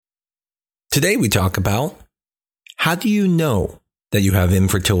Today we talk about how do you know that you have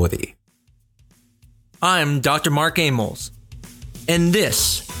infertility? I'm Dr. Mark Amos, and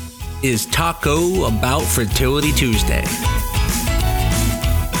this is Taco Bout Fertility Tuesday.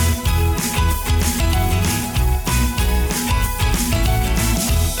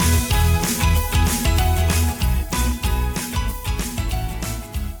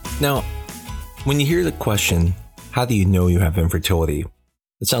 Now, when you hear the question, how do you know you have infertility?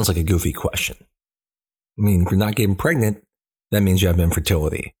 It sounds like a goofy question. I mean, if you're not getting pregnant, that means you have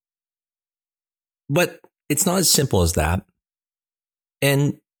infertility. But it's not as simple as that.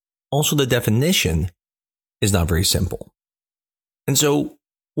 And also the definition is not very simple. And so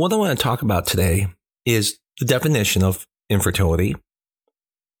what I want to talk about today is the definition of infertility,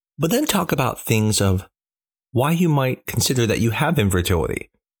 but then talk about things of why you might consider that you have infertility.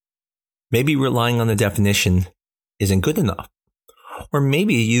 Maybe relying on the definition isn't good enough. Or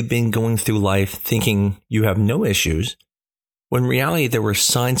maybe you've been going through life thinking you have no issues, when in reality there were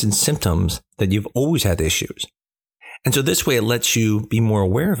signs and symptoms that you've always had issues. And so this way it lets you be more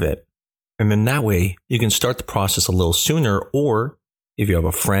aware of it. And then that way you can start the process a little sooner, or if you have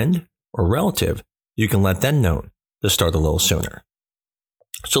a friend or relative, you can let them know to start a little sooner.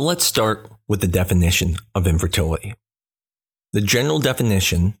 So let's start with the definition of infertility. The general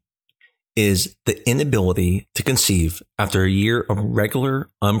definition is the inability to conceive after a year of regular,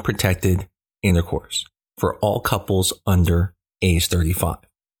 unprotected intercourse for all couples under age 35.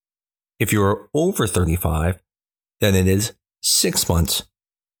 If you're over 35, then it is 6 months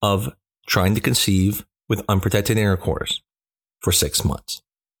of trying to conceive with unprotected intercourse for 6 months.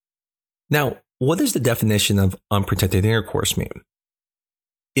 Now, what does the definition of unprotected intercourse mean?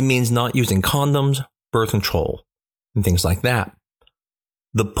 It means not using condoms, birth control, and things like that.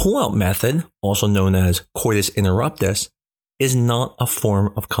 The pull-out method, also known as coitus interruptus, is not a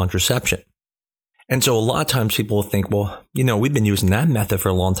form of contraception. And so a lot of times people think, well, we've been using that method for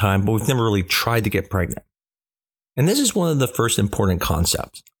a long time, but we've never really tried to get pregnant. And this is one of the first important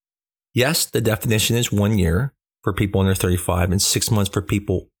concepts. Yes, the definition is 1 year for people under 35 and 6 months for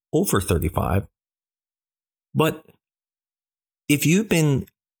people over 35. But if you've been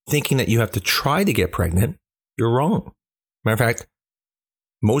thinking that you have to try to get pregnant, you're wrong. Matter of fact,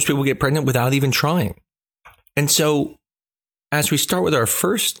 most people get pregnant without even trying. And so as we start with our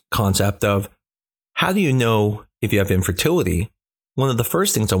first concept of how do you know if you have infertility, one of the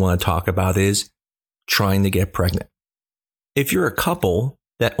first things I want to talk about is trying to get pregnant. If you're a couple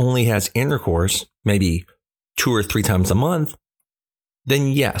that only has intercourse maybe 2 or 3 times a month, then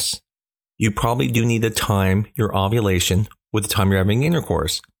yes, you probably do need to time your ovulation with the time you're having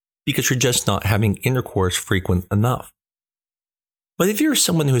intercourse, because you're just not having intercourse frequent enough. But if you're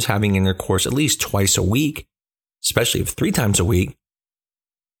someone who's having intercourse at least twice a week, especially if 3 times a week,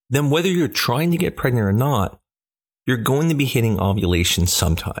 then whether you're trying to get pregnant or not, you're going to be hitting ovulation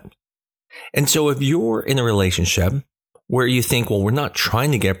sometime. And so if you're in a relationship where you think, well, we're not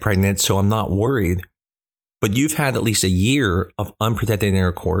trying to get pregnant, so I'm not worried, but you've had at least a year of unprotected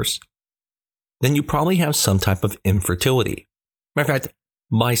intercourse, then you probably have some type of infertility. Matter of fact,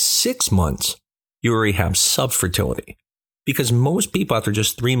 by 6 months, you already have subfertility. Because most people after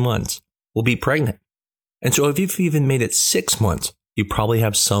just 3 months will be pregnant. And so if you've even made it 6 months, you probably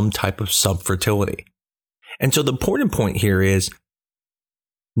have some type of subfertility. And so the important point here is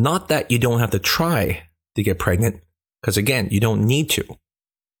not that you don't have to try to get pregnant, because again, you don't need to.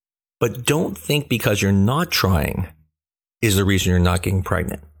 But don't think because you're not trying is the reason you're not getting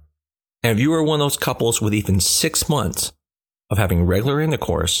pregnant. And if you are one of those couples with even 6 months of having regular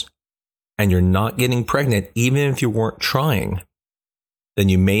intercourse, and you're not getting pregnant, even if you weren't trying, then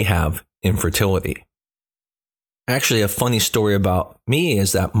you may have infertility. Actually, a funny story about me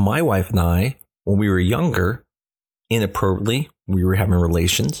is that my wife and I, when we were younger, inappropriately, we were having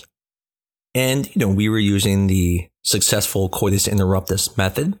relations. And, we were using the successful coitus interruptus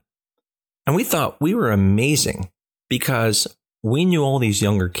method. And we thought we were amazing because we knew all these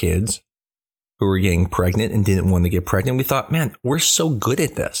younger kids who were getting pregnant and didn't want to get pregnant. We thought, man, we're so good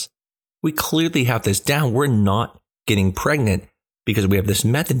at this. We clearly have this down. We're not getting pregnant because we have this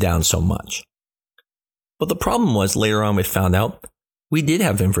method down so much. But the problem was later on we found out we did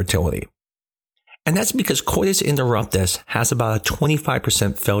have infertility. And that's because coitus interruptus has about a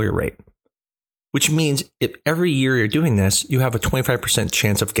 25% failure rate, which means if every year you're doing this, you have a 25%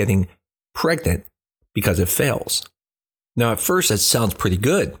 chance of getting pregnant because it fails. Now, at first, that sounds pretty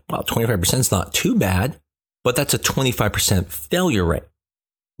good. Well, 25% is not too bad, but that's a 25% failure rate.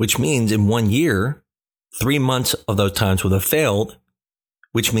 Which means in 1 year, 3 months of those times would have failed,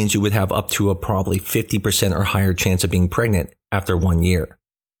 which means you would have up to a probably 50% or higher chance of being pregnant after 1 year.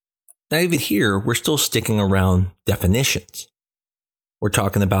 Now, even here, we're still sticking around definitions. We're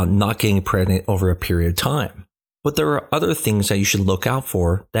talking about not getting pregnant over a period of time. But there are other things that you should look out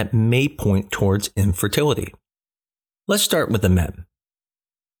for that may point towards infertility. Let's start with the men.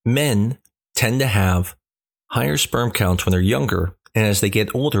 Men tend to have higher sperm counts when they're younger, and as they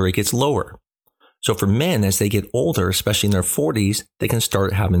get older, it gets lower. So for men, as they get older, especially in their 40s, they can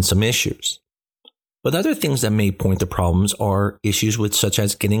start having some issues. But other things that may point to problems are issues with such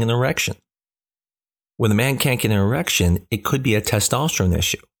as getting an erection. When a man can't get an erection, it could be a testosterone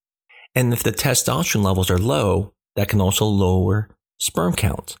issue. And if the testosterone levels are low, that can also lower sperm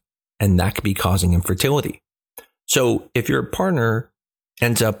count, and that could be causing infertility. So if your partner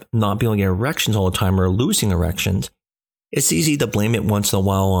ends up not being able to get erections all the time or losing erections, it's easy to blame it once in a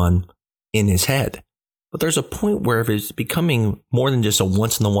while on in his head. But there's a point where if it's becoming more than just a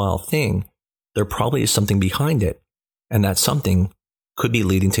once in a while thing, there probably is something behind it, and that something could be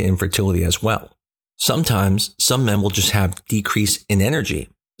leading to infertility as well. Sometimes some men will just have decrease in energy,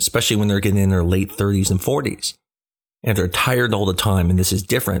 especially when they're getting in their late 30s and 40s. And if they're tired all the time, and this is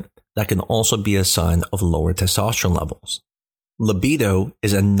different, that can also be a sign of lower testosterone levels. Libido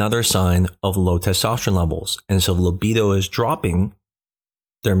is another sign of low testosterone levels. And so libido is dropping.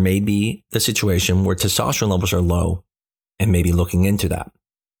 There may be the situation where testosterone levels are low, and maybe looking into that.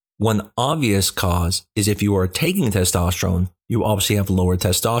 One obvious cause is if you are taking testosterone, you obviously have lower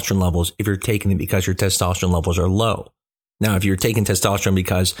testosterone levels if you're taking it because your testosterone levels are low. Now, if you're taking testosterone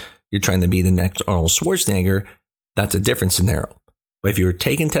because you're trying to be the next Arnold Schwarzenegger, that's a different scenario. But if you're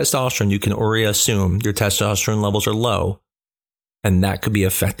taking testosterone, you can already assume your testosterone levels are low, and that could be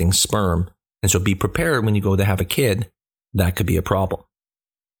affecting sperm. And so be prepared when you go to have a kid, that could be a problem.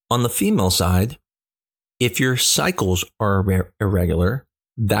 On the female side, if your cycles are irregular,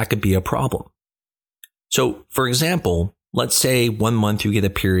 that could be a problem. So, for example, let's say 1 month you get a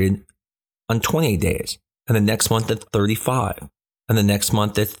period on 28 days, and the next month at 35, and the next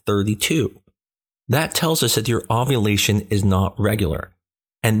month at 32. That tells us that your ovulation is not regular,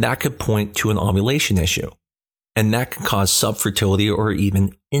 and that could point to an ovulation issue, and that can cause subfertility or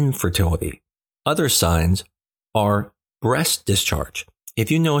even infertility. Other signs are breast discharge. If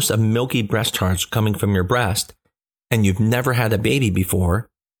you notice a milky breast discharge coming from your breast, and you've never had a baby before,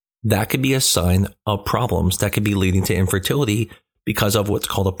 that could be a sign of problems that could be leading to infertility because of what's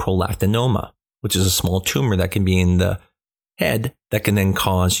called a prolactinoma, which is a small tumor that can be in the head that can then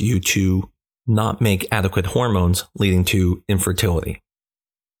cause you to not make adequate hormones, leading to infertility.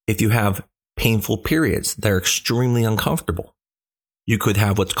 If you have painful periods that are extremely uncomfortable, you could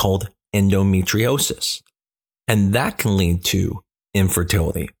have what's called endometriosis, and that can lead to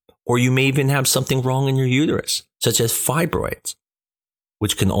infertility. Or you may even have something wrong in your uterus, such as fibroids,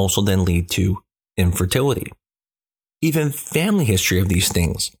 which can also then lead to infertility. Even family history of these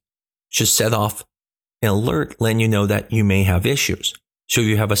things should set off an alert letting you know that you may have issues. So if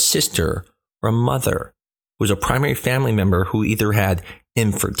you have a sister or a mother who's a primary family member who either had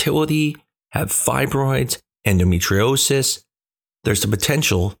infertility, have fibroids, endometriosis, there's the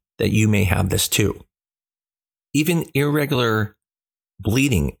potential that you may have this too. Even irregular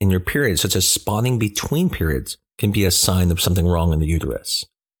bleeding in your period, such as spotting between periods, can be a sign of something wrong in the uterus.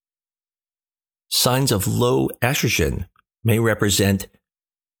 Signs of low estrogen may represent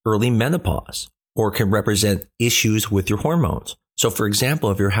early menopause or can represent issues with your hormones. So, for example,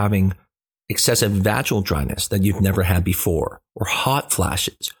 if you're having excessive vaginal dryness that you've never had before, or hot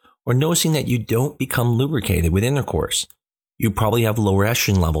flashes, or noticing that you don't become lubricated with intercourse, you probably have lower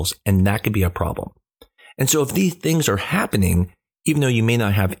estrogen levels, and that could be a problem. And so if these things are happening, even though you may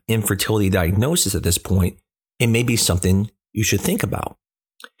not have infertility diagnosis at this point, it may be something you should think about.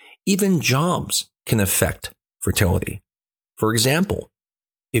 Even jobs can affect fertility. For example,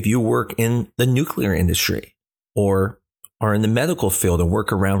 if you work in the nuclear industry or are in the medical field and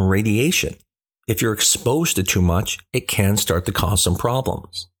work around radiation, if you're exposed to too much, it can start to cause some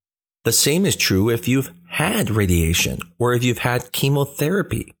problems. The same is true if you've had radiation or if you've had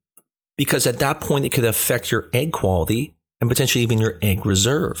chemotherapy, because at that point it could affect your egg quality and potentially even your egg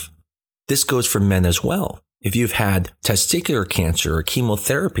reserve. This goes for men as well. If you've had testicular cancer or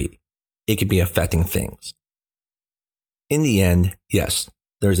chemotherapy, it could be affecting things. In the end, yes,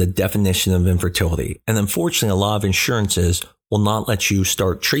 there's a definition of infertility. And unfortunately, a lot of insurances will not let you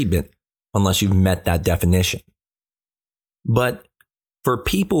start treatment unless you've met that definition. But for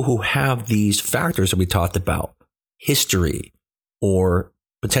people who have these factors that we talked about, history or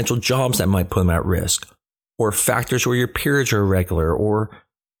potential jobs that might put them at risk, or factors where your periods are irregular or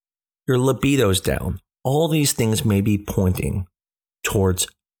your libido's down, all these things may be pointing towards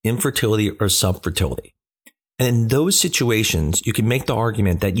infertility or subfertility. And in those situations, you can make the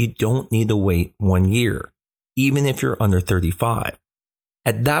argument that you don't need to wait 1 year, even if you're under 35.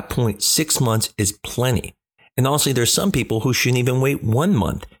 At that point, 6 months is plenty. And honestly, there's some people who shouldn't even wait 1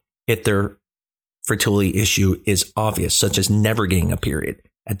 month if their fertility issue is obvious, such as never getting a period.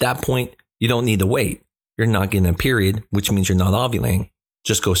 At that point, you don't need to wait. You're not getting a period, which means you're not ovulating.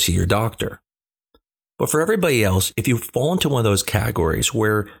 Just go see your doctor. But for everybody else, if you fall into one of those categories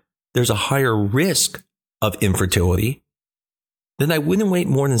where there's a higher risk of infertility, then I wouldn't wait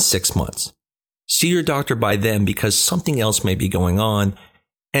more than 6 months. See your doctor by then because something else may be going on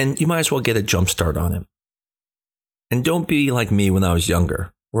and you might as well get a jump start on it. And don't be like me when I was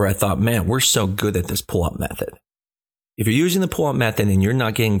younger, where I thought, man, we're so good at this pull-up method. If you're using the pull-up method and you're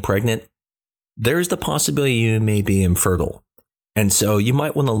not getting pregnant, there's the possibility you may be infertile. And so you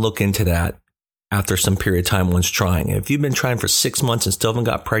might want to look into that after some period of time once trying. If you've been trying for 6 months and still haven't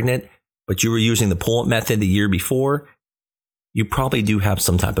got pregnant, but you were using the pull-up method the year before, you probably do have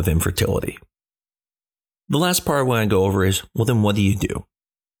some type of infertility. The last part I want to go over is, well, then what do?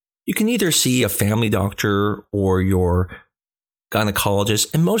 You can either see a family doctor or your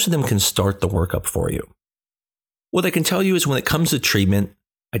gynecologist, and most of them can start the workup for you. What I can tell you is when it comes to treatment,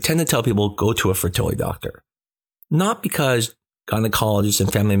 I tend to tell people go to a fertility doctor. Not because gynecologists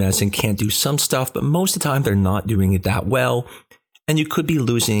and family medicine can't do some stuff, but most of the time they're not doing it that well, and you could be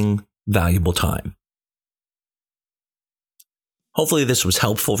losing valuable time. Hopefully this was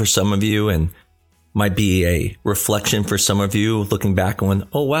helpful for some of you and might be a reflection for some of you looking back on,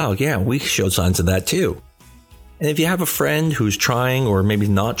 oh wow, yeah, we showed signs of that too. And if you have a friend who's trying or maybe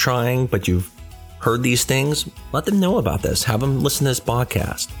not trying, but you've heard these things, let them know about this. Have them listen to this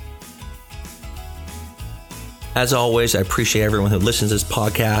podcast. As always, I appreciate everyone who listens to this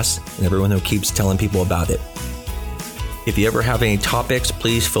podcast and everyone who keeps telling people about it. If you ever have any topics,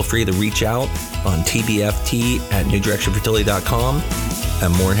 please feel free to reach out on tbft@newdirectionfertility.com.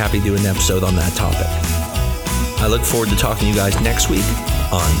 I'm more than happy to do an episode on that topic. I look forward to talking to you guys next week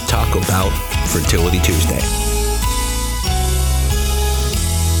on Taco Bout Fertility Tuesday.